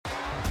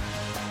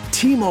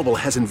T-Mobile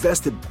has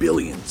invested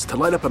billions to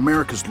light up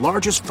America's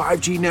largest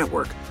 5G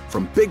network,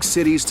 from big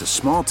cities to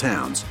small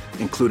towns,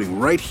 including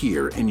right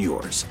here in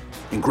yours.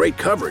 And great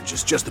coverage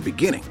is just the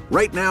beginning.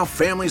 Right now,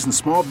 families and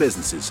small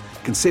businesses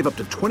can save up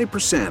to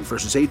 20%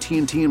 versus AT&T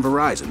and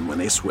Verizon when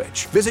they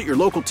switch. Visit your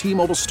local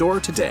T-Mobile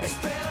store today.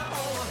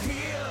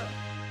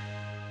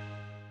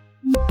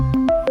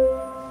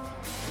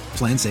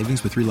 Plan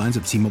savings with 3 lines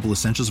of T-Mobile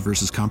Essentials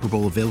versus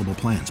comparable available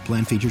plans.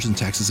 Plan features and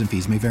taxes and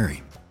fees may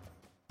vary.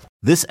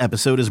 This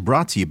episode is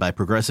brought to you by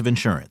Progressive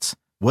Insurance.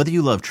 Whether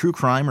you love true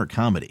crime or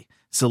comedy,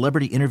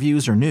 celebrity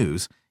interviews or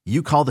news,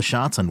 you call the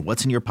shots on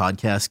what's in your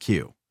podcast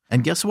queue.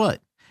 And guess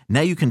what?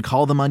 Now you can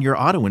call them on your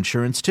auto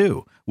insurance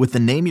too with the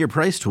Name Your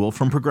Price tool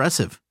from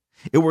Progressive.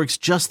 It works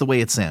just the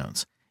way it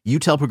sounds. You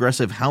tell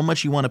Progressive how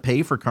much you want to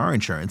pay for car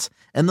insurance,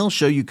 and they'll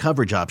show you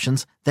coverage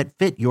options that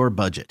fit your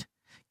budget.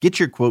 Get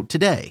your quote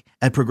today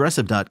at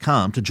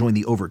Progressive.com to join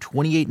the over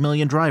 28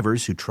 million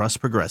drivers who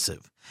trust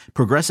Progressive.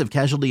 Progressive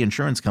Casualty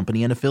Insurance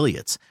Company and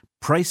Affiliates.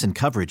 Price and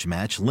coverage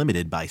match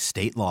limited by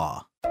state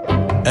law.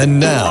 And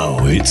now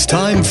it's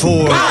time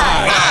for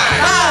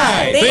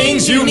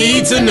Things you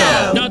need to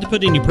know. Not to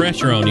put any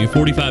pressure on you,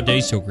 45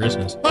 days till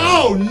Christmas.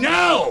 Oh,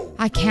 no!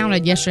 I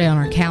counted yesterday on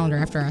our calendar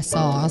after I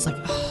saw. I was like,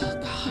 oh,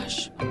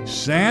 gosh.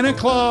 Santa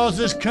Claus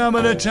is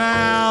coming to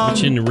town.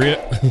 Which in the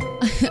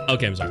real...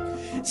 Okay, I'm sorry.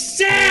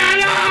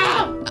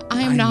 Santa!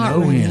 I am not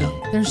ready.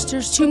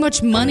 There's too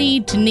much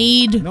money to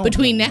need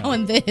between now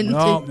and then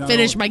to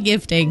finish my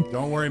gifting.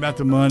 Don't worry about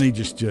the money.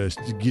 Just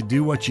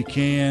do what you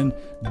can.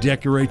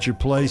 Decorate your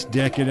place,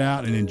 deck it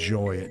out, and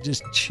enjoy it.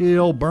 Just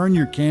chill, burn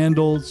your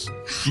candles,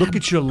 look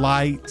at your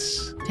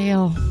lights.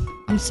 Dale,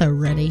 I'm so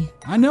ready.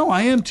 I know,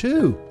 I am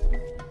too.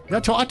 I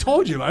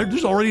told you,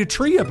 there's already a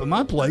tree up at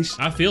my place.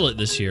 I feel it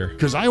this year.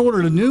 Because I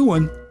ordered a new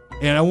one,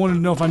 and I wanted to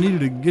know if I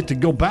needed to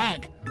go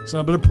back. So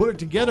I better put it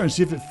together and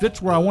see if it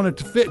fits where I want it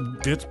to fit.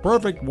 It's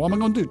perfect. What am I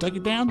going to do? Take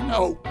it down?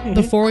 No.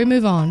 Before we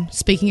move on,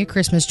 speaking of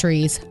Christmas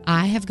trees,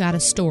 I have got a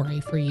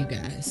story for you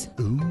guys.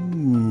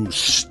 Ooh,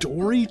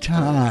 story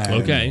time.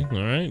 Okay,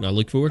 all right. I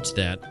look forward to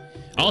that.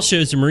 Also,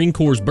 it's the Marine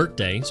Corps'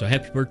 birthday, so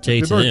happy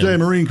birthday to them. Happy birthday,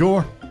 Marine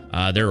Corps.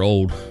 They're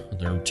old.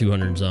 They're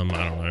 200 and some,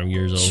 I don't know,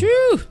 years old.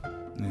 Shoo!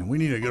 Yeah, we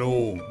need a good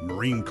old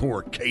Marine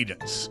Corps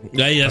cadence.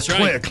 Yeah, that's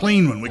right. A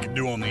clean one we can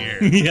do on the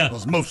air. Yeah.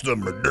 Because most of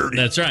them are dirty.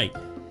 That's right.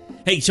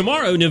 Hey,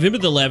 tomorrow, November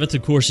the 11th,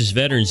 of course, is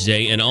Veterans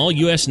Day, and all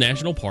U.S.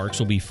 national parks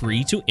will be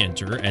free to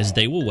enter as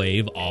they will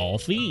waive all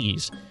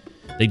fees.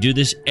 They do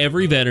this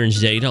every Veterans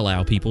Day to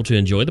allow people to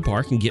enjoy the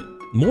park and get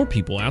more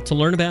people out to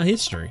learn about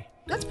history.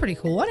 That's pretty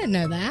cool. I didn't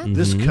know that.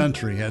 This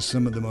country has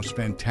some of the most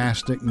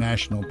fantastic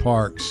national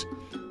parks.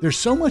 There's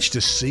so much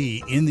to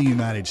see in the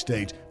United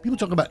States. People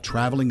talk about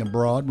traveling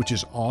abroad, which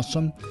is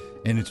awesome,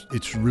 and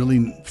it's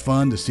really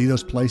fun to see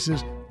those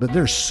places. But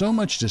there's so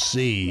much to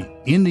see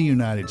in the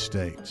United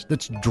States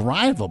that's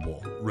drivable,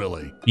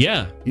 really.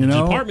 Yeah. You the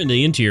know? Department of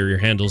the Interior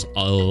handles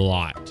a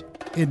lot.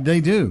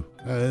 They do.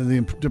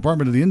 The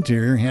Department of the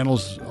Interior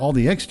handles all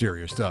the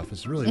exterior stuff.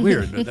 It's really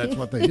weird, but that's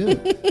what they do.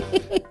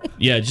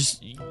 Yeah,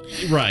 just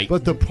right.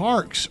 But the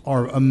parks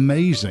are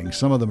amazing.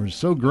 Some of them are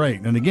so great.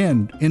 And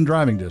again, in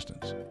driving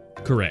distance.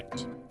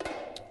 Correct.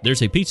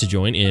 There's a pizza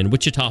joint in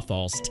Wichita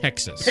Falls,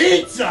 Texas.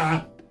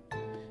 Pizza!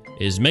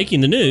 Is making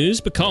the news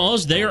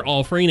because they are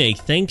offering a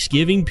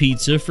Thanksgiving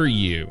pizza for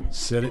you.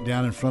 Set it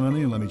down in front of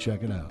me and let me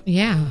check it out.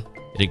 Yeah.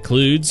 It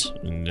includes,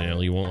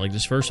 you won't like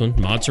this first one,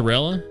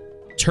 mozzarella,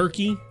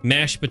 turkey,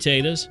 mashed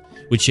potatoes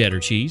with cheddar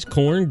cheese,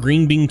 corn,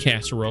 green bean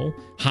casserole,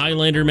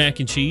 Highlander mac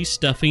and cheese,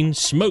 stuffing,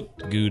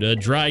 smoked Gouda,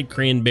 dried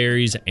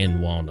cranberries,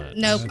 and walnuts.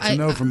 Nope. That's a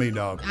no for me,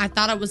 dog. I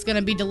thought it was going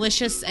to be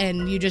delicious,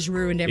 and you just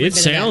ruined every It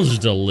bit sounds of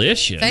that.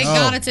 delicious. Thank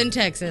God it's in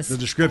Texas. The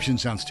description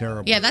sounds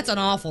terrible. Yeah, that's an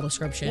awful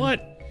description.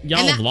 What?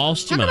 Y'all have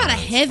lost your Talk minds.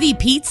 about a heavy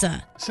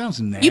pizza.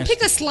 Sounds nasty. You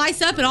pick a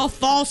slice up, it all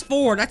falls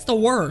forward. That's the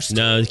worst.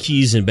 No, the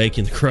key's in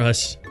baking the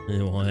crust.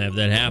 They won't have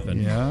that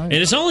happen. Yeah. And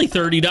it's only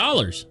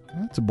 $30.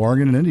 That's a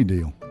bargain in any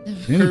deal.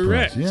 Any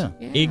Correct. price, yeah.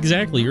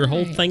 Exactly. Your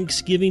whole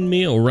Thanksgiving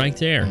meal right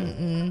there.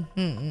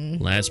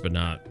 Last but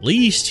not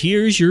least,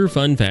 here's your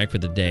fun fact for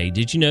the day.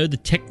 Did you know the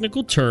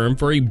technical term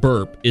for a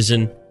burp is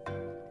an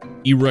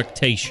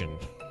eructation?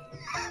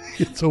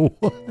 It's a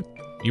what?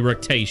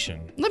 Eructation.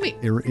 Let me.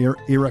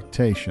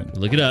 Eructation.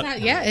 Look it up.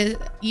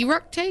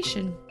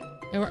 Eructation.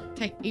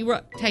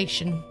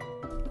 Eructation.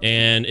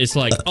 And it's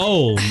like,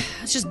 oh.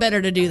 It's just better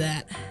to do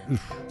that.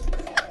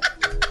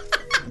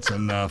 That's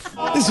enough.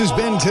 This has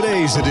been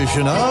today's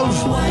edition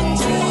of 1,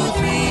 2,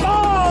 3, 4,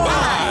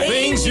 5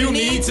 Things you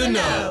need to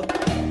know.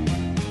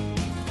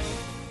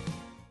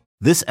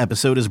 This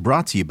episode is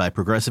brought to you by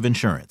Progressive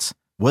Insurance.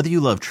 Whether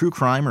you love true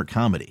crime or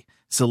comedy,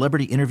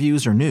 celebrity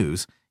interviews or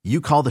news, you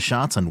call the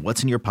shots on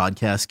what's in your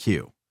podcast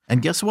queue.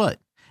 And guess what?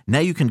 Now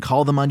you can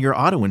call them on your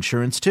auto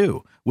insurance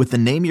too with the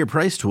Name Your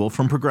Price tool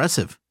from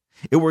Progressive.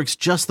 It works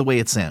just the way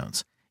it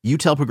sounds. You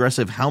tell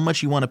Progressive how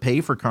much you want to pay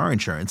for car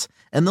insurance,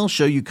 and they'll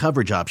show you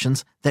coverage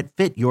options that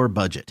fit your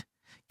budget.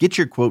 Get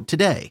your quote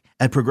today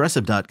at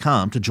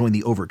Progressive.com to join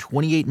the over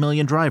 28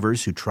 million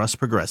drivers who trust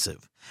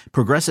Progressive.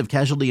 Progressive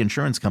Casualty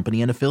Insurance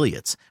Company and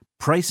Affiliates.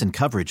 Price and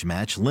coverage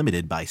match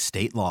limited by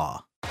state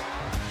law.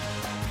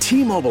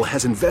 T-Mobile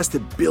has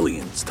invested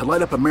billions to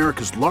light up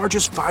America's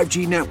largest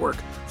 5G network,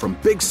 from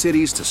big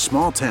cities to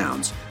small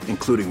towns,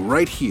 including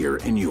right here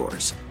in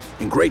yours.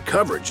 And great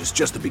coverage is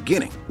just the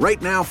beginning.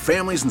 Right now,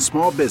 families and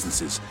small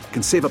businesses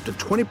can save up to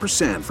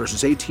 20%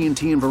 versus AT&T and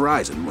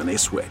Verizon when they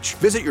switch.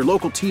 Visit your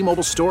local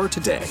T-Mobile store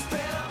today.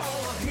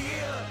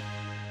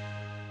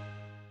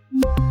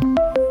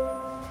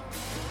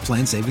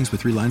 Plan savings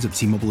with 3 lines of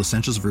T-Mobile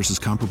Essentials versus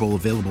comparable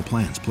available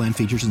plans. Plan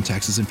features and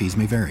taxes and fees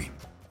may vary.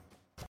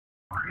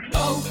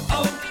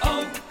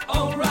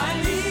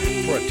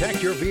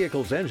 Protect your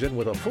vehicle's engine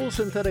with a full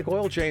synthetic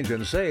oil change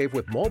and save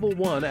with Mobil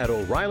 1 at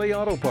O'Reilly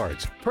Auto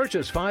Parts.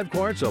 Purchase 5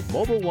 quarts of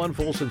Mobil 1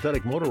 full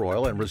synthetic motor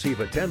oil and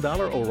receive a $10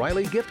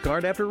 O'Reilly gift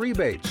card after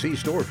rebate. See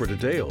store for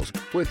details.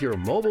 With your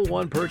Mobil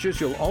 1 purchase,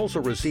 you'll also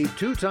receive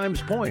 2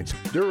 times points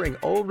during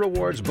O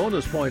Rewards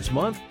Bonus Points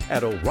Month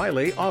at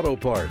O'Reilly Auto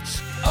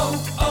Parts.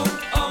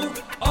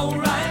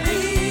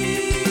 O'Reilly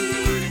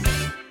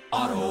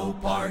Auto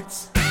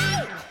Parts.